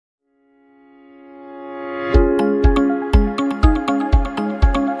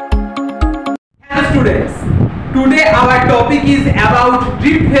students, today our topic is about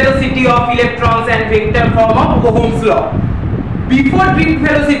drift velocity of electrons and vector form of Ohm's law. Before drift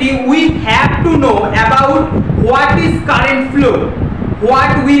velocity, we have to know about what is current flow.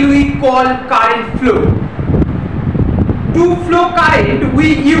 What will we call current flow? To flow current,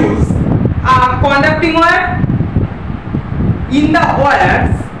 we use a conducting wire. In the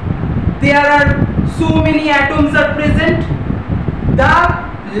wires, there are so many atoms are present. The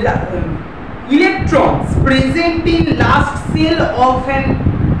electrons present in last cell of an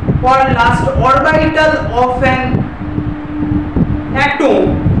or last orbital of an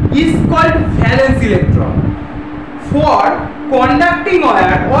atom is called valence electron. For conducting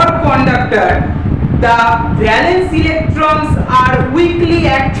wire or conductor, the valence electrons are weakly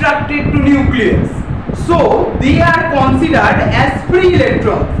attracted to nucleus, so they are considered as free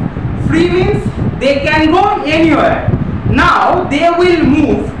electrons. Free means they can go anywhere. Now they will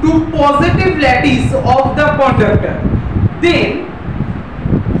move to positive lattice of the conductor. Then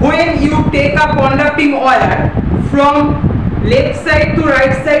when you take a conducting wire, from left side to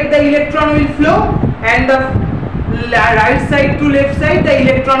right side the electron will flow, and the right side to left side the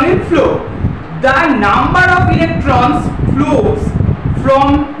electron will flow. The number of electrons flows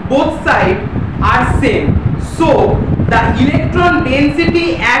from both sides are same. So the electron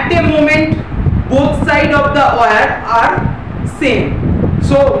density at a moment both sides of the wire are same.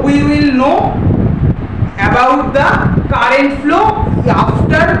 So we will know about the current flow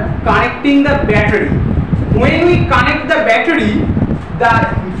after connecting the battery. When we connect the battery,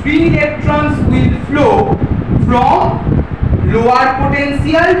 the free electrons will flow from lower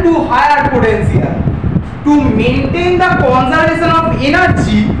potential to higher potential. To maintain the conservation of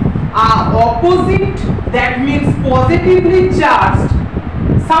energy, opposite, that means positively charged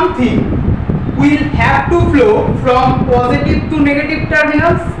something, will have to flow from positive to negative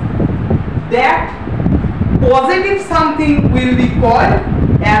terminals. That positive something will be called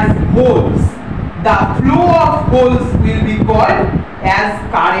as holes. The flow of holes will be called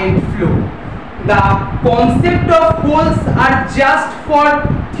as current flow. The concept of holes are just for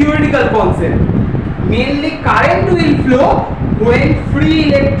theoretical concept. Mainly current will flow when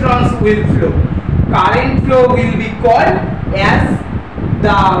free electrons will flow. Current flow will be called as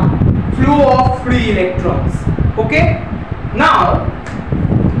the flow of free electrons. Okay? Now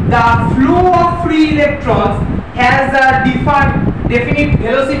the flow of free electrons has a definite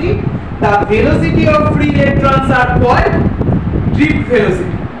velocity. The velocity of free electrons are called drift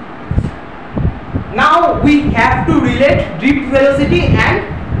velocity. Now we have to relate drift velocity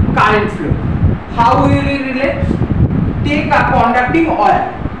and current flow. How will we relate? Take a conducting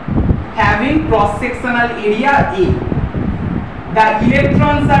wire having cross-sectional area A. The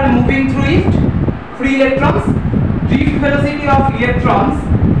electrons are moving through it, free electrons. Drift velocity of electrons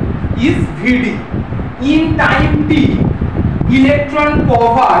is Vd. In time t, electron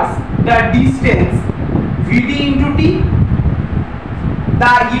covers the distance Vd into t.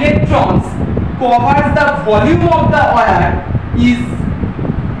 The electrons covers the volume of the wire is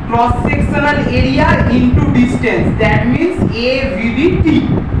cross-sectional area into distance, that means A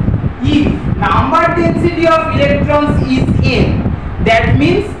Vdt. If number density of electrons is n, that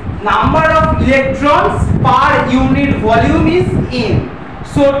means number of electrons per unit volume is n.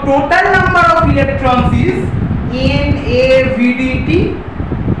 So total number of electrons is n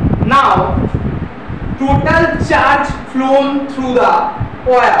Vdt. Now total charge flown through the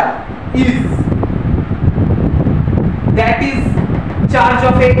wire is, that is charge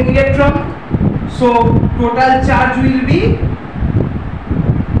of an electron. So total charge will be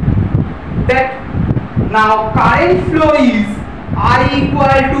that. Now current flow is I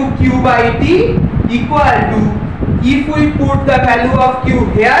equal to Q by T equal to, if we put the value of Q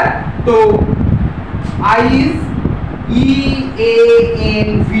here, so I is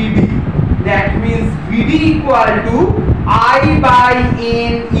EAN Vd. That means Vd equal to I by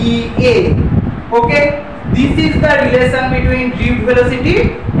NEA. Okay? This is the relation between drift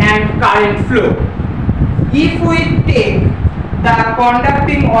velocity and current flow. If we take the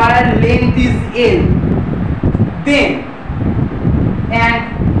conducting wire length is L, then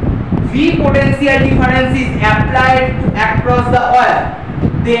and V potential difference is applied across the wire,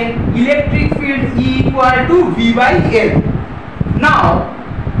 then electric field E equal to V by L. Now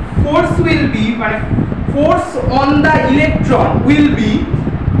force will be, force on the electron will be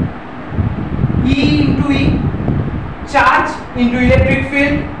E into E, charge into electric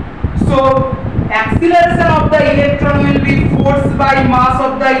field. So acceleration of the electron will be force by mass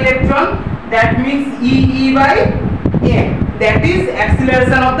of the electron, that means E by m, that is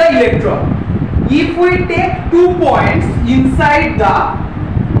acceleration of the electron. If we take 2 points inside the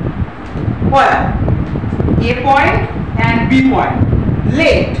wire, A point and B point.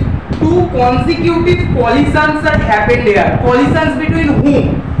 Let two consecutive collisions are happened here. Collisions between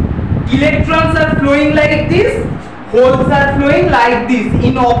whom? Electrons are flowing like this, holes are flowing like this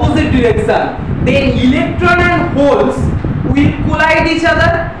in opposite direction. Then electron and holes will collide each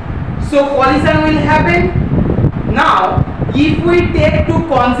other. So collision will happen. Now if we take two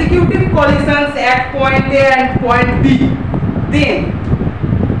consecutive collisions at point A and point B, then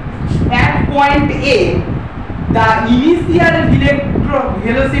at point A the initial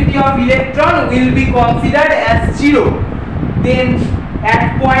velocity of electron will be considered as 0. Then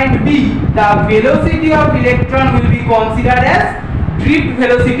at point B the velocity of electron will be considered as drift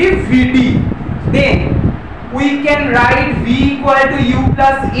velocity Vd. Then we can write V equal to U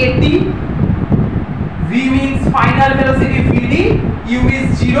plus AT. V means final velocity Vd, U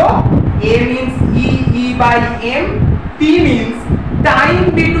is 0, A means E by M, T means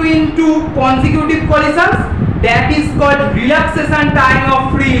time between two consecutive collisions, that is called relaxation time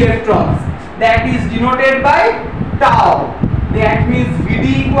of free electrons, that is denoted by tau. That means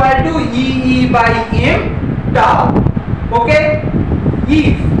Vd equal to E by M tau. Okay,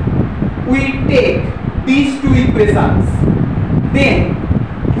 if we take these two equations, then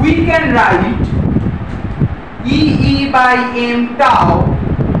we can write E by M tau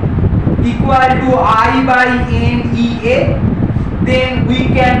equal to I by N EA. Then we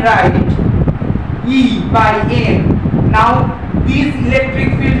can write E by M. Now this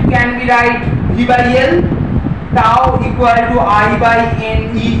electric field can be write V by L, tau equal to I by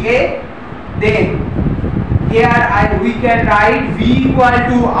N EA. Then here we can write V equal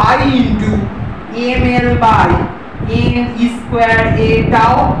to I into ML by N square A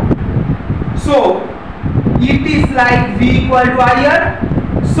tau. So it is like V equal to I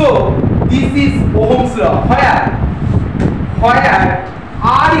here. So this is Ohm's law, where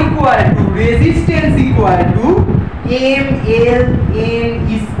R equal to resistance equal to ML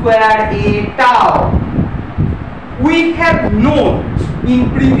N square A tau. We have known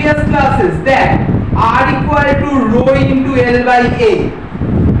in previous classes that R equal to rho into L by A,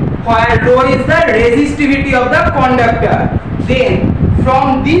 where rho is the resistivity of the conductor. Then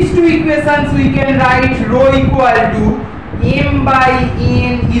from these two equations we can write rho equal to M by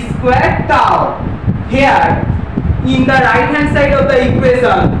N square tau. Here in the right hand side of the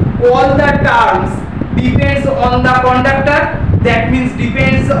equation, all the terms depends on the conductor, that means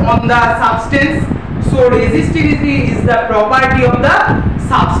depends on the substance. So resistivity is the property of the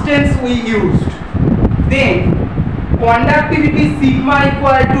substance we used. Then conductivity sigma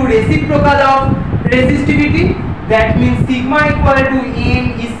equal to reciprocal of resistivity, that means sigma equal to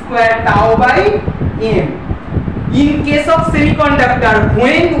N square tau by M. In case of semiconductor,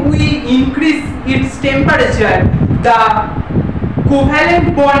 when we increase its temperature, the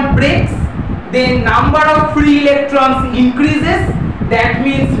covalent bond breaks, then number of free electrons increases, that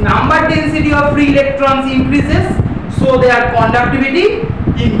means number density of free electrons increases, so their conductivity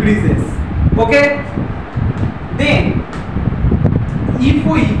increases. Okay, then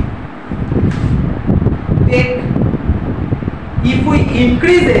if we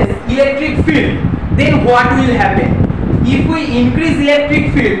increases electric field, then what will happen? If we increase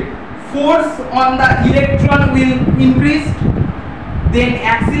electric field, force on the electron will increase, then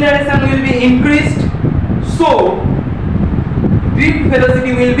acceleration will be increased, so drift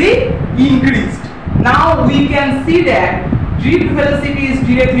velocity will be increased. Now we can see that drift velocity is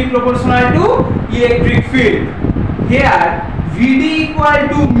directly proportional to electric field. Here Vd equal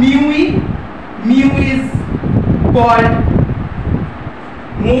to mu E. Mu is called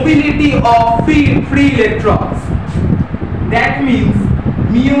mobility of free electrons. That means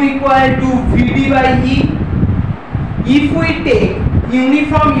mu equal to Vd by E. If we take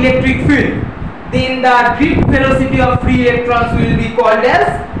uniform electric field, then the drift velocity of free electrons will be called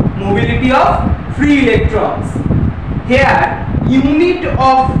as mobility of free electrons. Here unit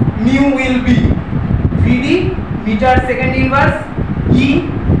of mu will be Vd meter second inverse, E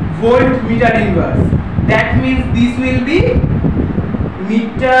volt meter inverse. That means this will be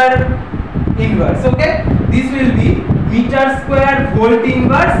meter inverse. Okay, this will be meter square volt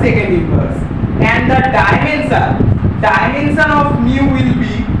inverse second inverse, and the dimension of mu will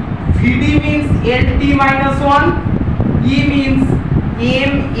be Vd means Lt minus 1, E means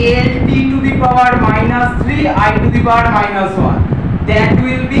m Lt to the power minus 3 I to the power minus 1. That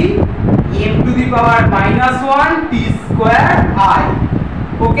will be m to the power minus 1 t square I.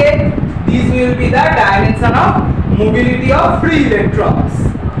 Okay, this will be the dimension of mobility of free electrons.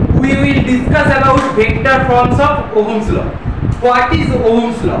 We will discuss about vector forms of Ohm's law. What is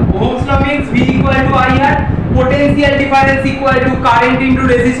Ohm's law? Ohm's law means V equal to IR, potential difference equal to current into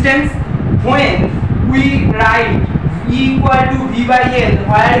resistance. When we write V equal to V by L,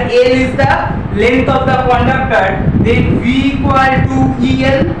 where L is the length of the conductor, then V equal to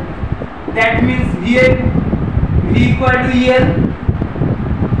EL, that means V equal to EL.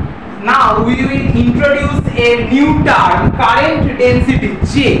 Now we will introduce a new term, current density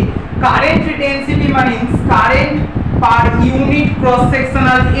J. Current density means current per unit cross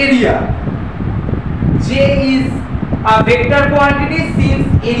sectional area. J is a vector quantity since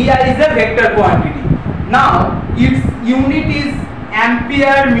area is a vector quantity. Now its unit is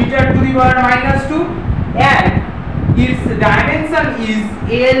ampere meter to the power minus 2 and its dimension is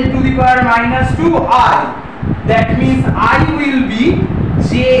L to the power minus 2 I. That means I will be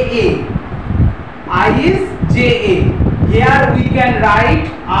JA. I is JA. Here we can write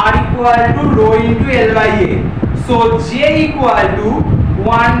R equal to rho into L by A. So J equal to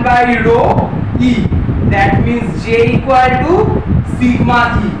 1 by rho E. That means J equal to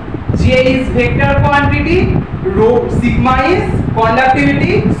sigma E. J is vector quantity, rho sigma is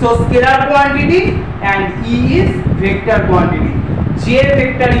conductivity, so scalar quantity, and E is vector quantity. J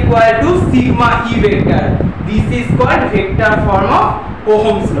vector equal to sigma E vector. This is called vector form of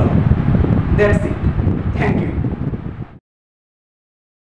Ohm's law. That's it. Thank you.